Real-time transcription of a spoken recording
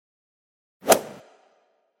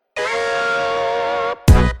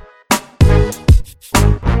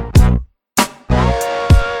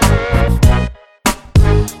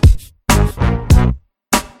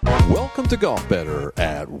Welcome to Golf Better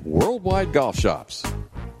at Worldwide Golf Shops.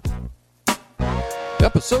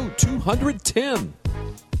 Episode 210.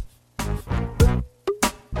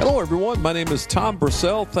 Hello, everyone. My name is Tom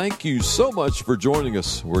Brissell. Thank you so much for joining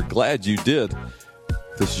us. We're glad you did.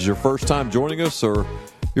 If this is your first time joining us, or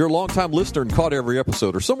you're a longtime listener and caught every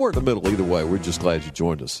episode, or somewhere in the middle, either way, we're just glad you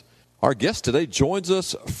joined us. Our guest today joins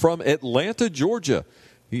us from Atlanta, Georgia.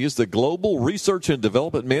 He is the Global Research and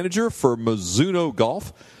Development Manager for Mizuno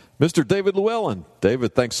Golf, Mr. David Llewellyn.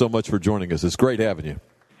 David, thanks so much for joining us. It's great having you.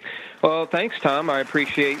 Well, thanks, Tom. I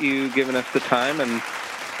appreciate you giving us the time,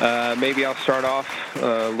 and maybe I'll start off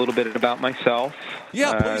a little bit about myself.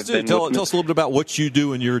 Yeah, please do. Tell us a little bit about what you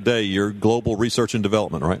do in your day, your Global Research and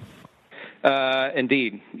Development, right?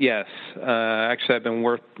 Indeed, yes. Actually, I've been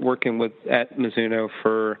working at Mizuno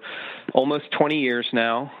for almost 20 years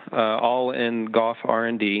now, all in golf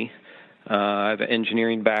R&D. I have an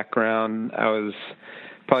engineering background. I was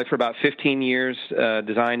probably for about 15 years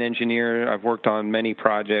design engineer. I've worked on many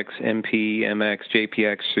projects, MP, MX,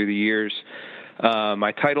 JPX through the years.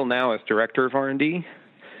 My title now is Director of R&D,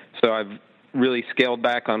 so I've really scaled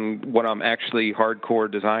back on what I'm actually hardcore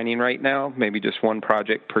designing right now, maybe just one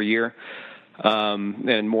project per year.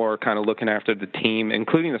 And more kind of looking after the team,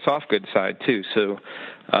 including the soft goods side too. So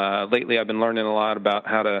lately, I've been learning a lot about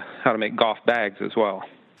how to make golf bags as well.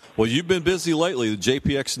 Well, you've been busy lately. The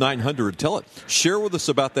JPX 900. Share with us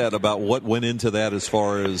about that. About what went into that, as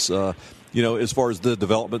far as as far as the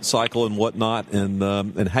development cycle and whatnot,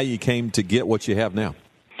 and how you came to get what you have now.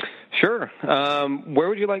 Sure. Where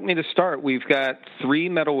would you like me to start? We've got 3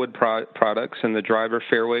 metalwood products in the driver,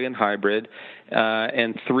 fairway, and hybrid,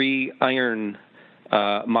 and 3 iron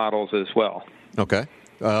models as well. Okay.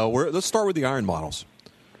 Let's start with the iron models.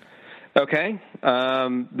 Okay.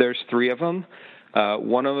 There's 3 of them.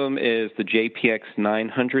 One of them is the JPX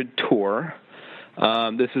 900 Tour.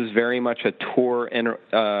 This is very much a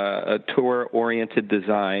tour-oriented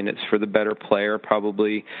design. It's for the better player,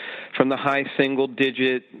 probably from the high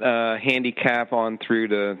single-digit handicap on through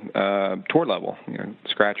to tour level,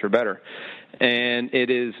 scratch or better. And it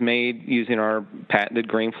is made using our patented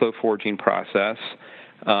grain flow forging process.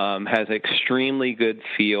 Has extremely good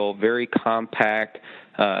feel, very compact,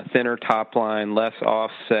 thinner top line, less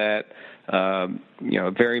offset.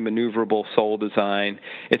 Very maneuverable sole design.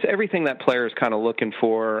 It's everything that player is kind of looking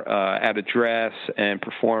for at address and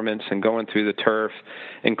performance and going through the turf.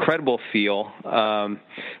 Incredible feel.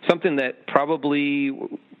 Something that probably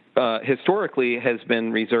historically has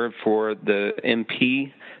been reserved for the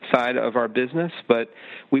MP side of our business, but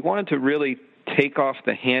we wanted to really take off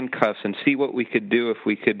the handcuffs and see what we could do if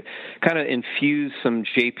we could kind of infuse some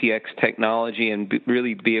JPX technology and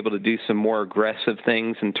really be able to do some more aggressive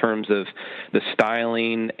things in terms of the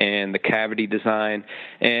styling and the cavity design.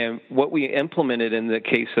 And what we implemented in the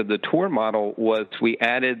case of the Tour model was we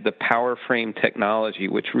added the power frame technology,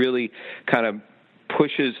 which really kind of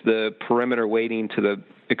pushes the perimeter weighting to the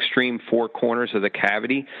extreme 4 corners of the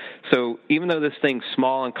cavity. So even though this thing's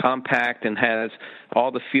small and compact and has all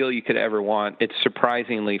the feel you could ever want, it's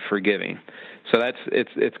surprisingly forgiving. So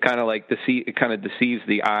it's kind of like it kind of deceives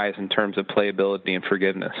the eyes in terms of playability and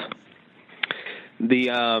forgiveness.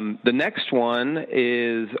 The next one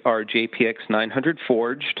is our JPX 900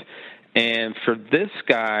 Forged. And for this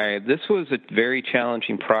guy, this was a very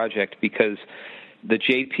challenging project because the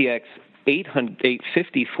JPX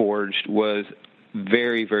 850 Forged was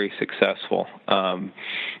very, very successful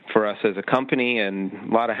for us as a company,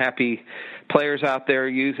 and a lot of happy players out there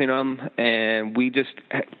using them. And we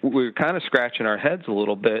were kind of scratching our heads a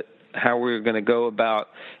little bit how we were going to go about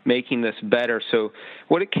making this better. So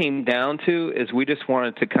what it came down to is we just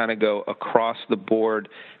wanted to kind of go across the board.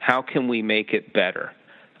 How can we make it better?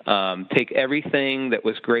 Take everything that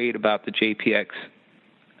was great about the JPX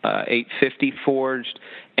 850 Forged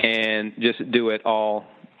and just do it all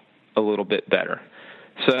a little bit better.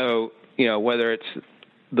 So, whether it's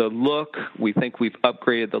the look, we think we've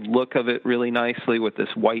upgraded the look of it really nicely with this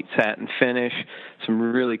white satin finish, some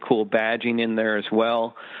really cool badging in there as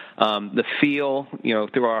well. The feel,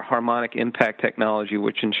 through our harmonic impact technology,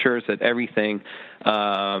 which ensures that everything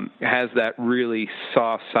has that really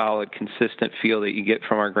soft, solid, consistent feel that you get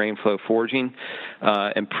from our grain flow forging,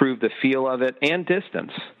 improve the feel of it and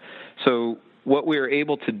distance. So what we were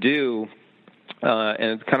able to do,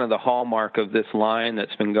 and it's kind of the hallmark of this line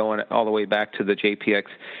that's been going all the way back to the JPX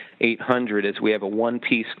 800, is we have a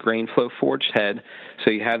one-piece grain flow forged head, so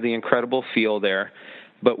you have the incredible feel there.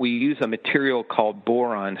 But we use a material called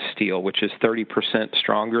boron steel, which is 30%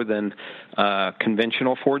 stronger than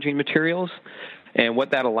conventional forging materials. And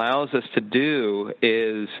what that allows us to do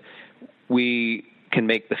is we can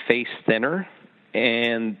make the face thinner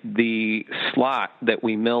and the slot that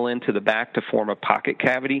we mill into the back to form a pocket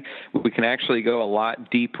cavity, we can actually go a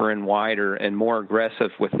lot deeper and wider and more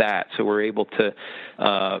aggressive with that. So we're able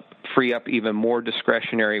to free up even more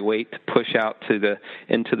discretionary weight to push out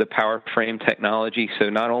into the power frame technology. So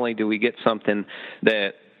not only do we get something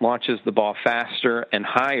that launches the ball faster and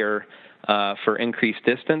higher for increased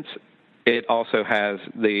distance, it also has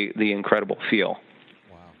the incredible feel.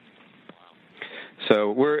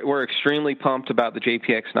 So we're extremely pumped about the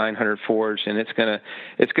JPX 900 Forged, and it's gonna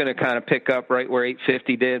kind of pick up right where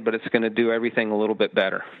 850 did, but it's going to do everything a little bit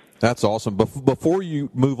better. That's awesome. Before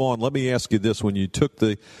you move on, let me ask you this: when you took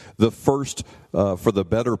the first for the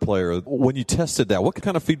better player, when you tested that, what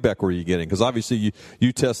kind of feedback were you getting? Because obviously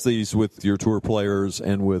you test these with your tour players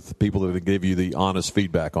and with people that give you the honest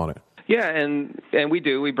feedback on it. Yeah, and we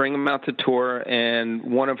do. We bring them out to tour, and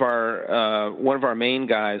one of our main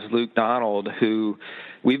guys, Luke Donald, who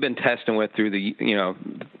we've been testing with through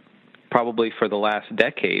probably for the last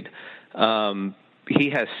decade. He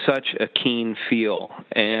has such a keen feel,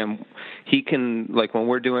 and he can, like, when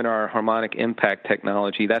we're doing our harmonic impact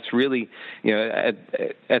technology, that's really,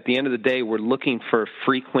 at the end of the day, we're looking for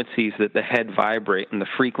frequencies that the head vibrate, and the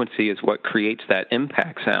frequency is what creates that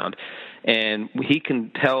impact sound. And he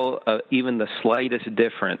can tell even the slightest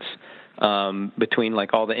difference between,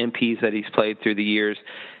 like, all the MPs that he's played through the years.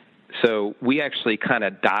 So we actually kind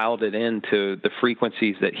of dialed it into the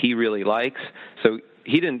frequencies that he really likes. So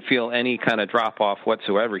he didn't feel any kind of drop-off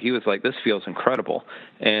whatsoever. He was like, this feels incredible.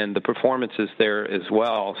 And the performance is there as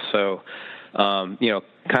well. So,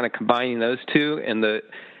 kind of combining those two in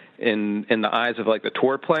the eyes of, like, the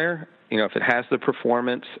tour player, if it has the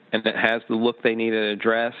performance and it has the look they need to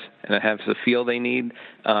address and it has the feel they need,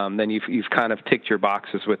 then you've kind of ticked your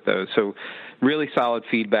boxes with those. So really solid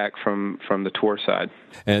feedback from the tour side.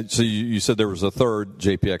 And so you said there was a third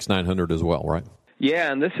JPX 900 as well, right?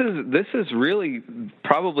 Yeah, and this is really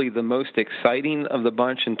probably the most exciting of the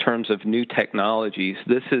bunch in terms of new technologies.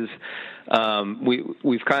 This is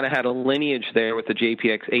we've kind of had a lineage there with the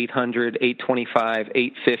JPX 800, 825,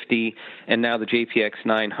 850, and now the JPX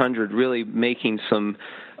 900, really making some.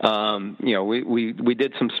 We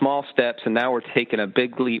did some small steps, and now we're taking a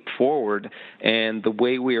big leap forward. And the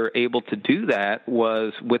way we were able to do that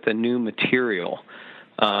was with a new material.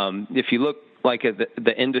 If you look, like, at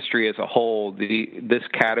the industry as a whole, this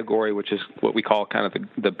category, which is what we call kind of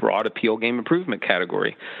the broad appeal game improvement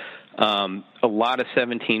category, a lot of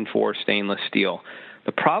 17.4 stainless steel.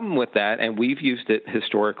 The problem with that, and we've used it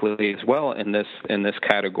historically as well in this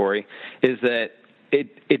category, is that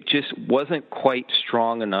it just wasn't quite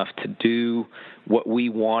strong enough to do what we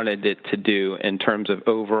wanted it to do in terms of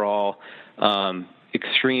overall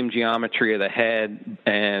extreme geometry of the head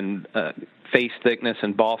and face thickness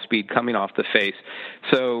and ball speed coming off the face.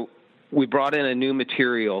 So we brought in a new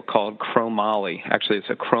material called chromoly. Actually, it's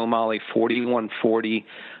a chromoly 4140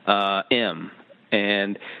 M.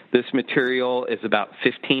 And this material is about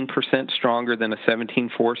 15% stronger than a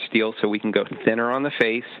 17.4 steel, so we can go thinner on the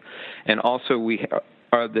face. And also,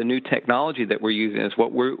 the new technology that we're using is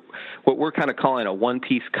what we're kind of calling a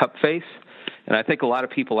one-piece cup face. And I think a lot of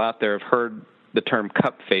people out there have heard the term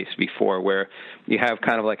cup face before, where you have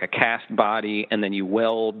kind of like a cast body and then you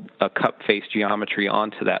weld a cup face geometry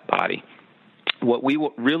onto that body. What we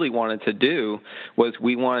really wanted to do was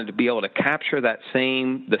we wanted to be able to capture the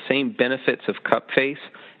same benefits of cup face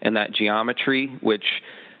and that geometry, which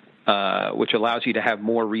allows you to have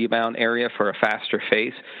more rebound area for a faster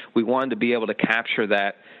face. We wanted to be able to capture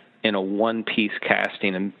that in a one-piece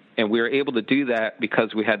casting, and we were able to do that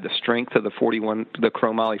because we had the strength of the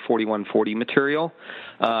chromoly 4140 material,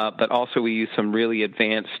 but also we used some really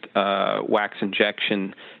advanced wax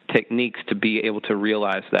injection techniques to be able to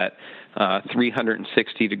realize that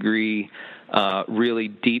 360-degree, really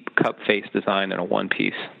deep cup face design in a one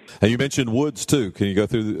piece. And you mentioned woods too. Can you go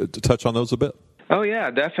through to touch on those a bit? Oh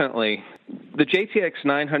yeah, definitely. The JPX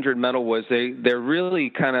 900 metal woods, they're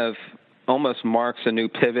really kind of almost marks a new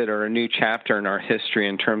pivot or a new chapter in our history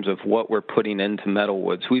in terms of what we're putting into metal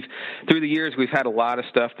woods. Through the years, we've had a lot of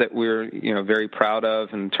stuff that we're very proud of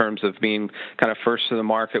in terms of being kind of first to the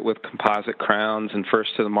market with composite crowns and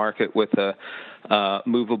first to the market with a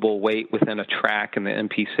movable weight within a track in the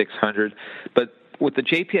MP600. But with the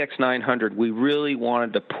JPX 900, we really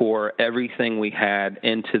wanted to pour everything we had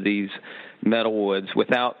into these metal woods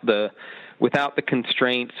without the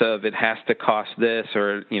constraints of it has to cost this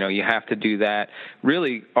or you have to do that.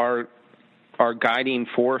 Really, our guiding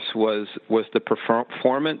force was the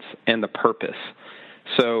performance and the purpose.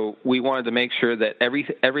 So we wanted to make sure that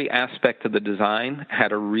every aspect of the design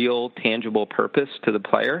had a real tangible purpose to the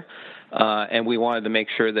player. and we wanted to make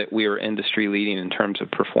sure that we were industry leading in terms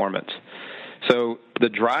of performance. So the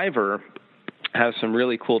driver has some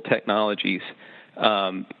really cool technologies.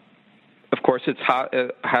 Of course, it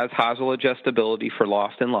has hosel adjustability for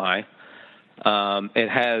lost and lie. It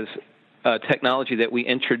has technology that we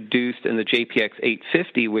introduced in the JPX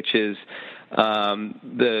 850, which is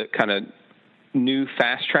the kind of new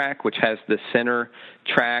fast track, which has the center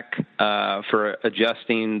track for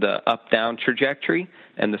adjusting the up-down trajectory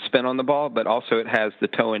and the spin on the ball, but also it has the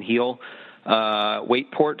toe and heel weight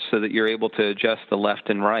ports so that you're able to adjust the left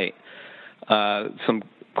and right. Some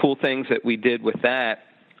cool things that we did with that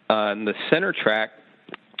in the center track,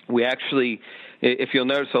 we actually, if you'll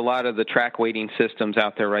notice, a lot of the track weighting systems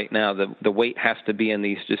out there right now, the weight has to be in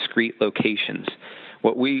these discrete locations.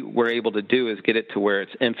 What we were able to do is get it to where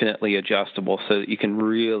it's infinitely adjustable so that you can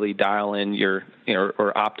really dial in your,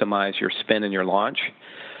 or optimize your spin and your launch.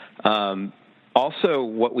 Also,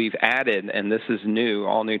 what we've added, and this is new,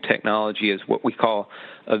 all new technology, is what we call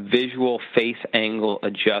a visual face angle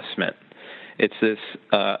adjustment. It's this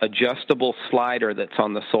adjustable slider that's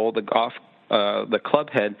on the sole of the club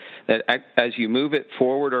head that as you move it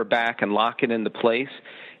forward or back and lock it into place,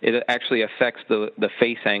 it actually affects the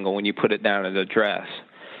face angle when you put it down at address.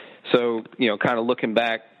 So, kind of looking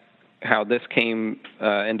back, how this came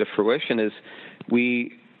into fruition is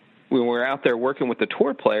when we're out there working with the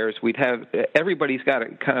tour players, everybody's got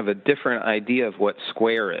kind of a different idea of what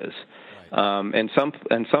square is. Right. And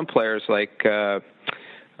some players, like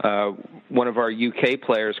one of our UK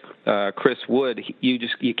players, Chris Wood,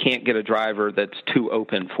 you can't get a driver that's too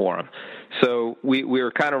open for him. So we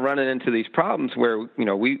were kind of running into these problems where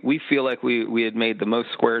we feel like we had made the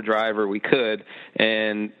most square driver we could,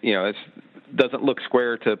 and it doesn't look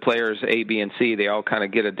square to players A, B, and C. They all kind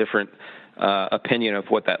of get a different opinion of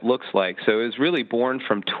what that looks like. So it was really born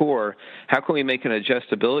from tour. How can we make an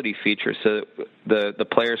adjustability feature so that the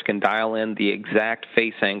players can dial in the exact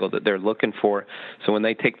face angle that they're looking for, so when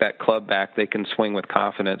they take that club back, they can swing with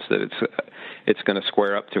confidence that it's going to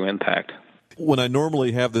square up to impact. When I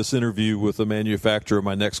normally have this interview with a manufacturer,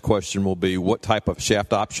 my next question will be what type of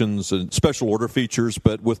shaft options and special order features.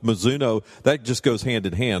 But with Mizuno, that just goes hand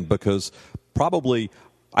in hand, because probably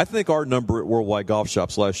I think our number at Worldwide Golf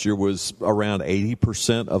Shops last year was around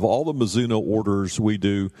 80% of all the Mizuno orders we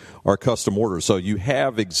do are custom orders. So you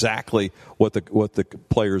have exactly what the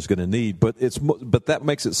player is going to need. But that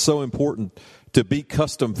makes it so important to be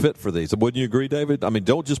custom fit for these. Wouldn't you agree, David? I mean,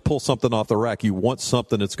 don't just pull something off the rack. You want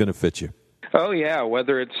something that's going to fit you. Oh, yeah,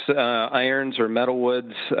 whether it's irons or metal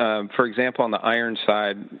woods. For example, on the iron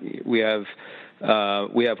side, we have our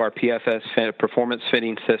PFS performance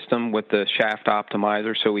fitting system with the shaft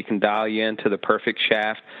optimizer, so we can dial you into the perfect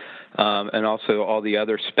shaft, and also all the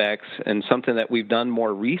other specs. And something that we've done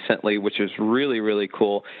more recently, which is really, really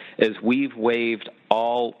cool, is we've waived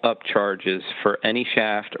all upcharges for any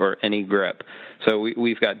shaft or any grip. So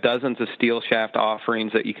we've got dozens of steel shaft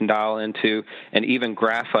offerings that you can dial into, and even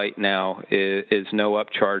graphite now is no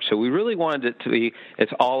upcharge. So we really wanted it to be,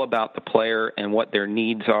 it's all about the player and what their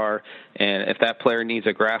needs are. And if that player needs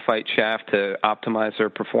a graphite shaft to optimize their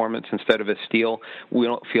performance instead of a steel, we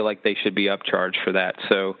don't feel like they should be upcharged for that.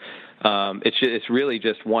 So it's really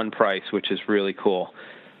just one price, which is really cool.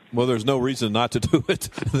 Well, there's no reason not to do it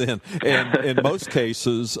then. And in most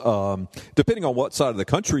cases, depending on what side of the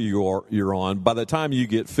country you're on, by the time you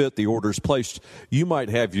get fit, the order's placed, you might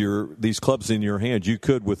have these clubs in your hand. You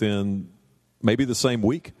could within maybe the same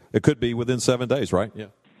week. It could be within 7 days, right? Yeah.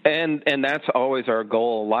 And that's always our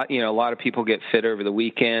goal. A lot of people get fit over the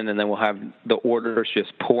weekend, and then we'll have the orders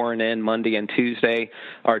just pouring in Monday and Tuesday.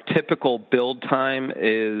 Our typical build time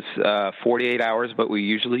is 48 hours, but we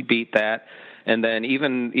usually beat that. And then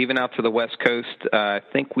even out to the West Coast, I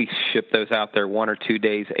think we ship those out there 1 or 2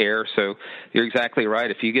 days air. So you're exactly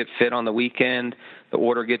right. If you get fit on the weekend, the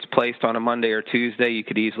order gets placed on a Monday or Tuesday, you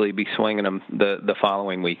could easily be swinging them the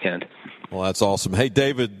following weekend. Well, that's awesome. Hey,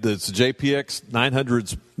 David, it's JPX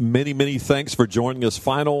 900's many, many thanks for joining us.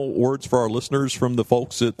 Final words for our listeners from the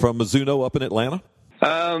folks from Mizuno up in Atlanta?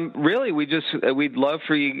 Really, we'd love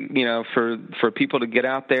for you, for people to get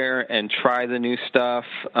out there and try the new stuff.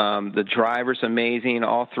 The driver's amazing,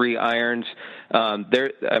 all 3 irons.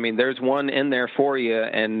 There's one in there for you,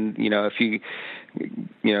 and if you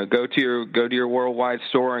go to your worldwide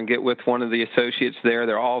store and get with one of the associates there.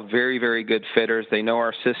 They're all very, very good fitters. They know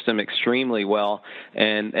our system extremely well,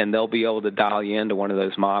 and they'll be able to dial you into one of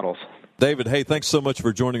those models. David, hey, thanks so much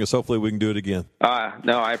for joining us. Hopefully we can do it again.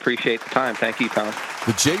 No, I appreciate the time. Thank you, Tom.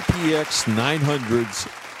 The JPX 900's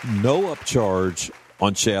no upcharge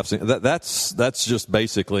on shafts. That's just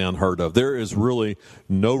basically unheard of. There is really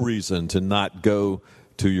no reason to not go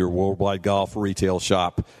to your Worldwide Golf retail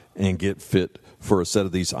shop and get fit for a set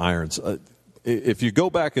of these irons. If you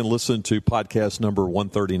go back and listen to podcast number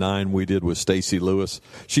 139 we did with Stacy Lewis,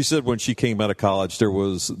 she said when she came out of college there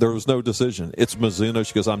was no decision. It's Mizuno.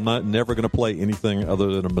 She goes, I'm never going to play anything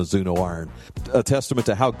other than a Mizuno iron. A testament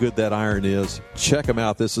to how good that iron is. Check them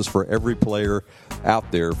out. This is for every player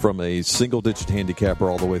out there, from a single-digit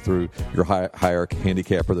handicapper all the way through your higher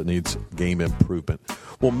handicapper that needs game improvement.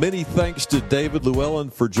 Well, many thanks to David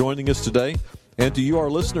Llewellyn for joining us today, and to you,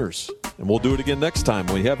 our listeners. And we'll do it again next time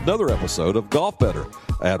when we have another episode of Golf Better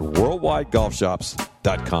at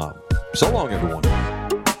WorldwideGolfShops.com. So long, everyone.